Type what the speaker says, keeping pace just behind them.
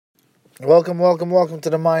Welcome to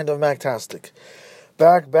the mind of Mactastic.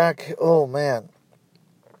 Back, oh man.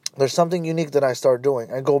 There's something unique that I start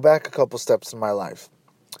doing. I go back a couple steps in my life,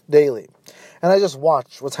 daily. And I just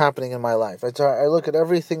watch what's happening in my life. I look at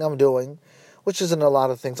everything I'm doing, which isn't a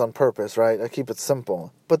lot of things on purpose, right? I keep it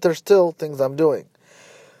simple. But there's still things I'm doing.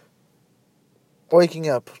 Waking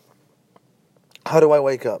up. How do I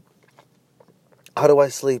wake up? How do I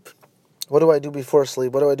sleep? What do I do before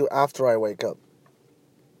sleep? What do I do after I wake up?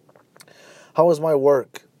 How is my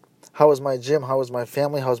work? How is my gym? How is my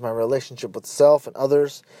family? How is my relationship with self and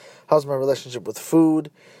others? How's my relationship with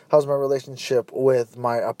food? How's my relationship with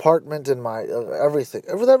my apartment and my everything?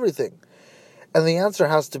 With everything. And the answer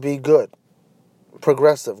has to be good,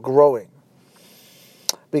 progressive, growing.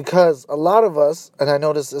 Because a lot of us, and I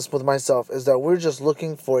notice this with myself, is that we're just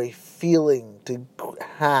looking for a feeling to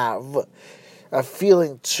have, a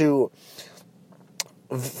feeling to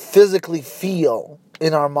physically feel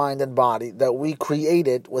in our mind and body that we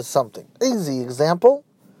created with something. Easy example,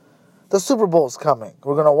 the Super Bowl's coming.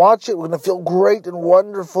 We're going to watch it. We're going to feel great and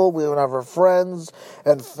wonderful. We're going to have our friends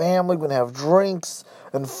and family. We're going to have drinks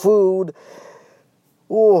and food.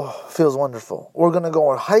 Ooh, feels wonderful. We're going to go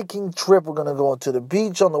on a hiking trip. We're going to go to the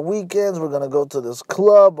beach on the weekends. We're going to go to this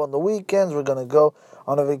club on the weekends. We're going to go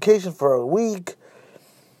on a vacation for a week.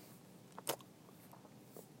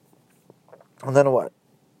 And then what?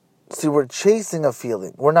 See, we're chasing a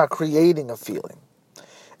feeling. We're not creating a feeling.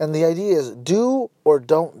 And the idea is do or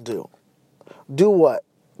don't do. Do what?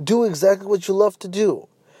 Do exactly what you love to do.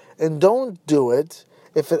 And don't do it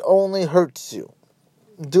if it only hurts you.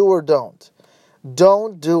 Do or don't.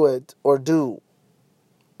 Don't do it or do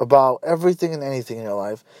about everything and anything in your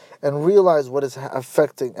life and realize what is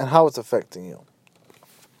affecting and how it's affecting you.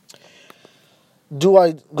 Do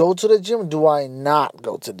I go to the gym? Do I not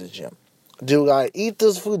go to the gym? Do I eat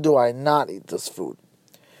this food? Do I not eat this food?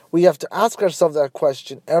 We have to ask ourselves that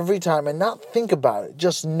question every time and not think about it.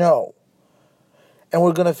 Just know. And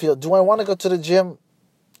we're going to feel, do I want to go to the gym?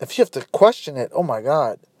 If you have to question it, oh my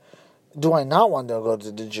God. Do I not want to go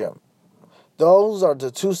to the gym? Those are the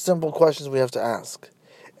two simple questions we have to ask.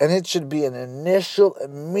 And it should be an initial,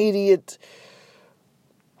 immediate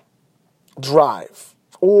drive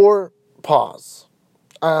or pause.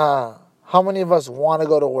 How many of us want to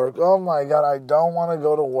go to work? Oh my God, I don't want to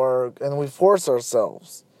go to work. And we force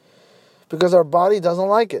ourselves because our body doesn't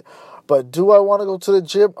like it. But do I want to go to the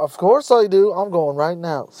gym? Of course I do. I'm going right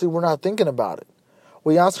now. See, we're not thinking about it.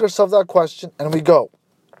 We ask ourselves that question and we go.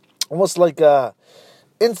 Almost like a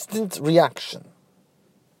instant reaction.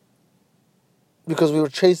 Because we were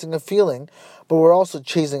chasing a feeling, but we're also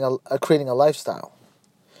chasing creating a lifestyle.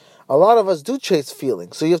 A lot of us do chase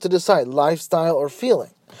feeling. So you have to decide lifestyle or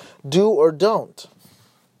feeling. Do or don't.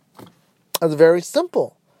 It's very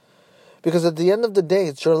simple. Because at the end of the day,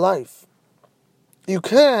 it's your life. You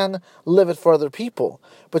can live it for other people,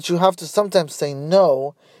 but you have to sometimes say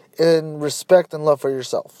no in respect and love for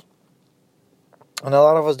yourself. And a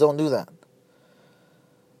lot of us don't do that.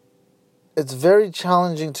 It's very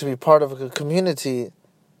challenging to be part of a community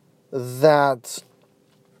that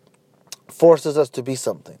forces us to be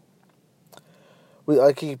something.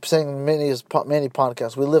 I keep saying in many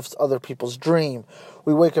podcasts, we live other people's dream.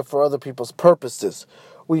 We wake up for other people's purposes.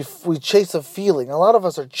 We chase a feeling. A lot of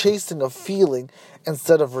us are chasing a feeling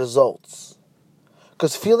instead of results.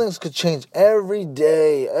 Because feelings could change every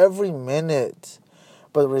day, every minute.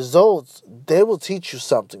 But results, they will teach you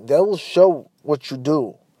something. They will show what you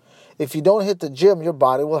do. If you don't hit the gym, your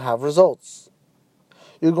body will have results.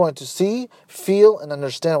 You're going to see, feel, and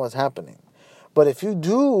understand what's happening. But if you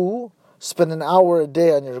do spend an hour a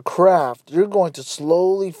day on your craft, you're going to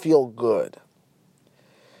slowly feel good.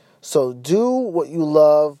 So do what you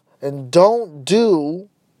love and don't do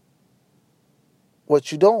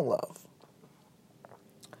what you don't love.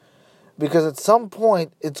 Because at some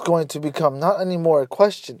point, it's going to become not anymore a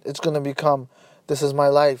question. It's going to become, this is my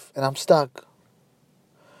life and I'm stuck.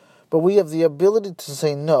 But we have the ability to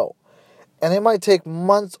say no. And it might take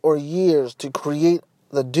months or years to create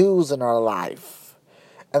the do's in our life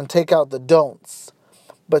and take out the don'ts.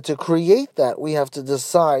 But to create that, we have to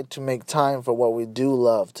decide to make time for what we do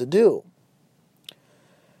love to do.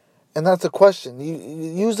 And that's a question. You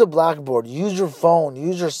use a blackboard, use your phone,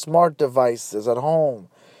 use your smart devices at home.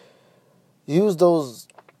 Use those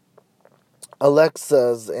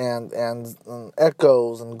Alexas and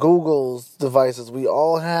Echoes and Google's devices we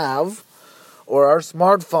all have, or our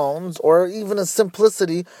smartphones, or even a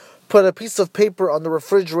simplicity, put a piece of paper on the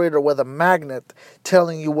refrigerator with a magnet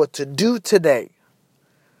telling you what to do today.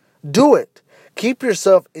 Do it. Keep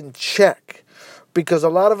yourself in check. Because a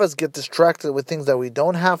lot of us get distracted with things that we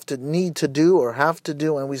don't have to need to do or have to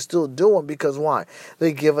do, and we still do them because why?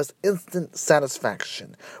 They give us instant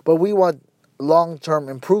satisfaction. But we want long-term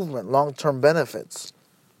improvement, long-term benefits.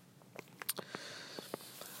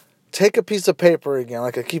 Take a piece of paper again,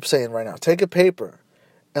 like I keep saying right now. Take a paper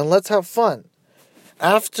and let's have fun.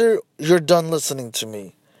 After you're done listening to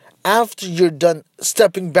me, after you're done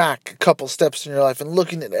stepping back a couple steps in your life and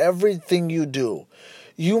looking at everything you do,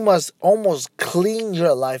 you must almost clean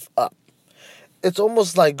your life up. It's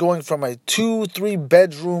almost like going from a 2-3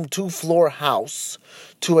 bedroom, 2-floor house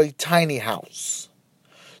to a tiny house,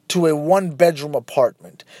 to a 1-bedroom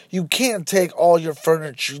apartment. You can't take all your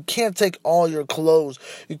furniture, you can't take all your clothes,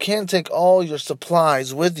 you can't take all your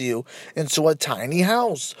supplies with you into a tiny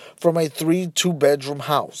house from a 2-bedroom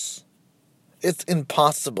house. It's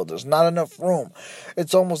impossible. There's not enough room.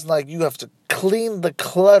 It's almost like you have to clean the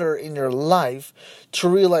clutter in your life to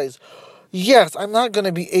realize, yes, I'm not going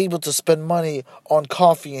to be able to spend money on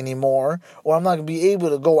coffee anymore, or I'm not going to be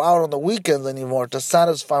able to go out on the weekends anymore to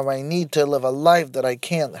satisfy my need to live a life that I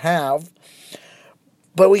can't have.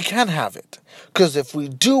 But we can have it. Because if we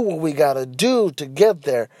do what we got to do to get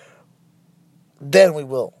there, then we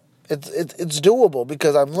will. It's doable,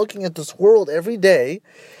 because I'm looking at this world every day,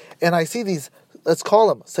 and I see these, let's call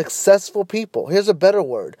them successful people. Here's a better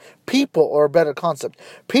word. People, or a better concept.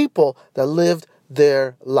 People that lived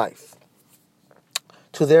their life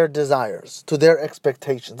to their desires, to their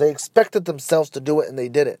expectations. They expected themselves to do it, and they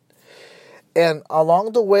did it. And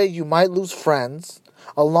along the way, you might lose friends.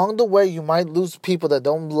 Along the way, you might lose people that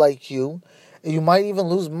don't like you. You might even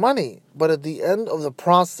lose money. But at the end of the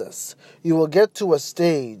process, you will get to a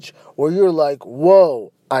stage where you're like,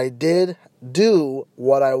 whoa, I did do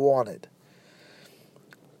what I wanted.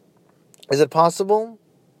 Is it possible?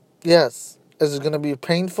 Yes. Is it going to be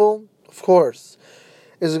painful? Of course.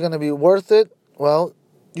 Is it going to be worth it? Well,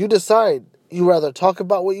 you decide. You rather talk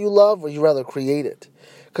about what you love, or you rather create it.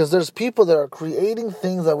 Because there's people that are creating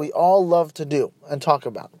things that we all love to do and talk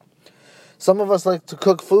about. Some of us like to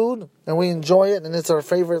cook food, and we enjoy it, and it's our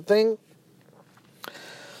favorite thing.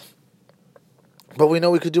 But we know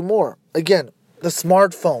we could do more. Again, the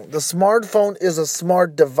smartphone. The smartphone is a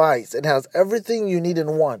smart device. It has everything you need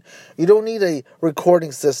in one. You don't need a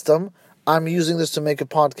recording system. I'm using this to make a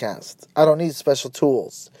podcast. I don't need special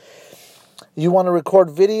tools. You want to record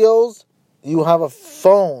videos? You have a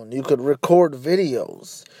phone. You could record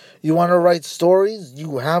videos. You want to write stories?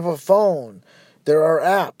 You have a phone. There are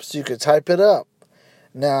apps. You could type it up.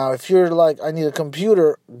 Now, if you're like, I need a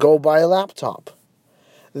computer, go buy a laptop.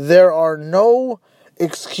 There are no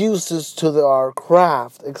excuses to our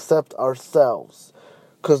craft except ourselves.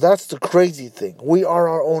 Because that's the crazy thing. We are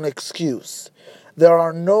our own excuse. There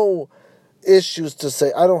are no issues to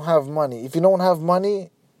say, I don't have money. If you don't have money,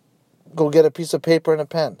 go get a piece of paper and a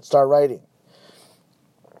pen. Start writing.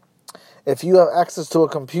 If you have access to a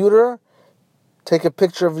computer, take a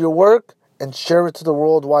picture of your work and share it to the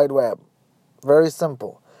World Wide Web. Very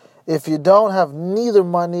simple. If you don't have neither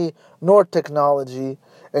money nor technology,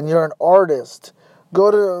 and you're an artist, go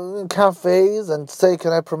to cafes and say,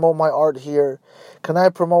 can I promote my art here? Can I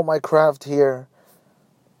promote my craft here?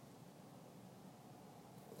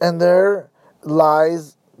 And there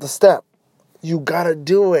lies the step. You gotta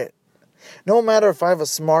do it. No matter if I have a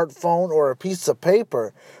smartphone or a piece of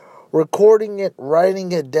paper, recording it,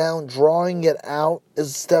 writing it down, drawing it out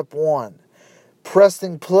is step one.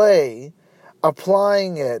 Pressing play,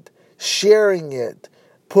 applying it, sharing it,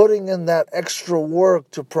 putting in that extra work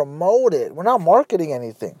to promote it. We're not marketing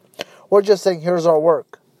anything. We're just saying, here's our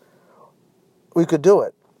work. We could do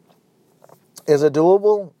it. Is it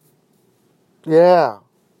doable? Yeah.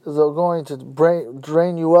 Is it going to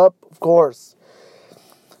drain you up? Of course.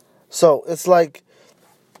 So, it's like,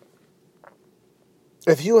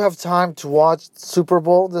 if you have time to watch Super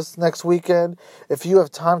Bowl this next weekend, if you have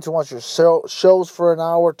time to watch your shows for an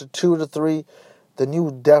hour to 2 to 3, then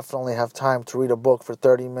you definitely have time to read a book for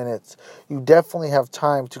 30 minutes. You definitely have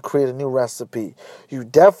time to create a new recipe. You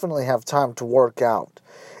definitely have time to work out.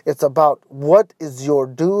 It's about what is your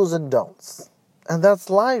do's and don'ts. And that's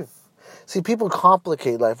life. See, people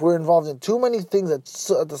complicate life. We're involved in too many things at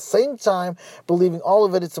the same time, believing all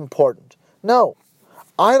of it is important. No.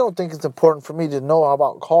 I don't think it's important for me to know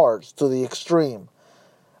about cars to the extreme.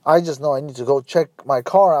 I just know I need to go check my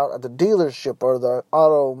car out at the dealership or the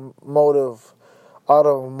automotive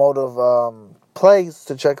place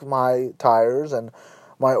to check my tires and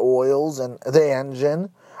my oils and the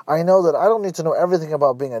engine. I know that I don't need to know everything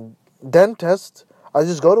about being a dentist. I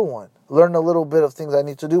just go to one. Learn a little bit of things I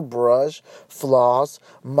need to do. Brush, floss,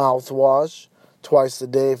 mouthwash, twice a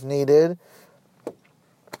day if needed.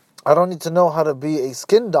 I don't need to know how to be a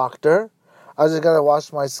skin doctor. I just got to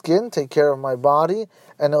wash my skin, take care of my body,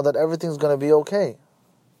 and know that everything's going to be okay.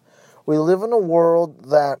 We live in a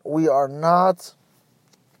world that we are not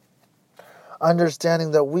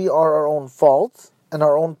understanding that we are our own fault and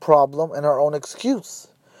our own problem and our own excuse.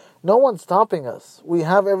 No one's stopping us. We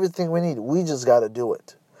have everything we need. We just got to do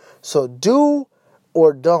it. So do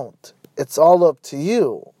or don't. It's all up to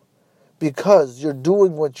you because you're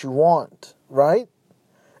doing what you want, right?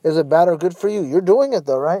 Is it bad or good for you? You're doing it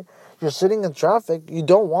though, right? You're sitting in traffic. You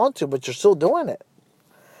don't want to, but you're still doing it.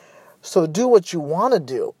 So do what you want to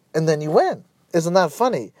do, and then you win. Isn't that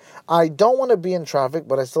funny? I don't want to be in traffic,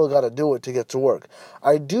 but I still got to do it to get to work.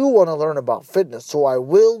 I do want to learn about fitness, so I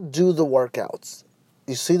will do the workouts.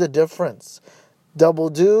 You see the difference? Double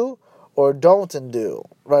do or don't and do.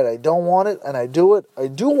 Right, I don't want it and I do it. I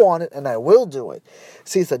do want it and I will do it.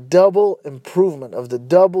 See, it's a double improvement of the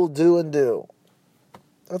double do and do.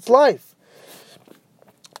 That's life.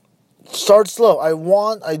 Start slow.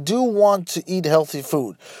 I do want to eat healthy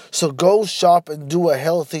food. So go shop and do a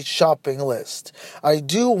healthy shopping list. I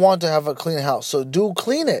do want to have a clean house. So do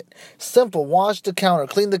clean it. Simple. Wash the counter.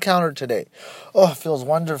 Clean the counter today. Oh, it feels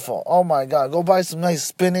wonderful. Oh my God. Go buy some nice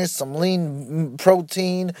spinach, some lean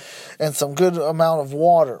protein, and some good amount of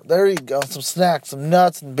water. There you go. Some snacks, some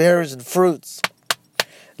nuts and berries and fruits.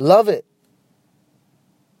 Love it.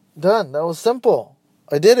 Done. That was simple.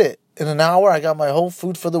 I did it. In an hour, I got my whole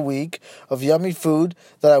food for the week of yummy food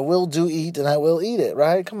that I will eat, and I will eat it,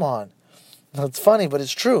 right? Come on. That's funny, but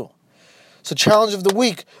it's true. So challenge of the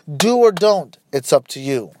week, do or don't. It's up to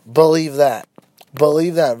you. Believe that.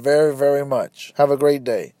 Believe that very, very much. Have a great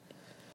day.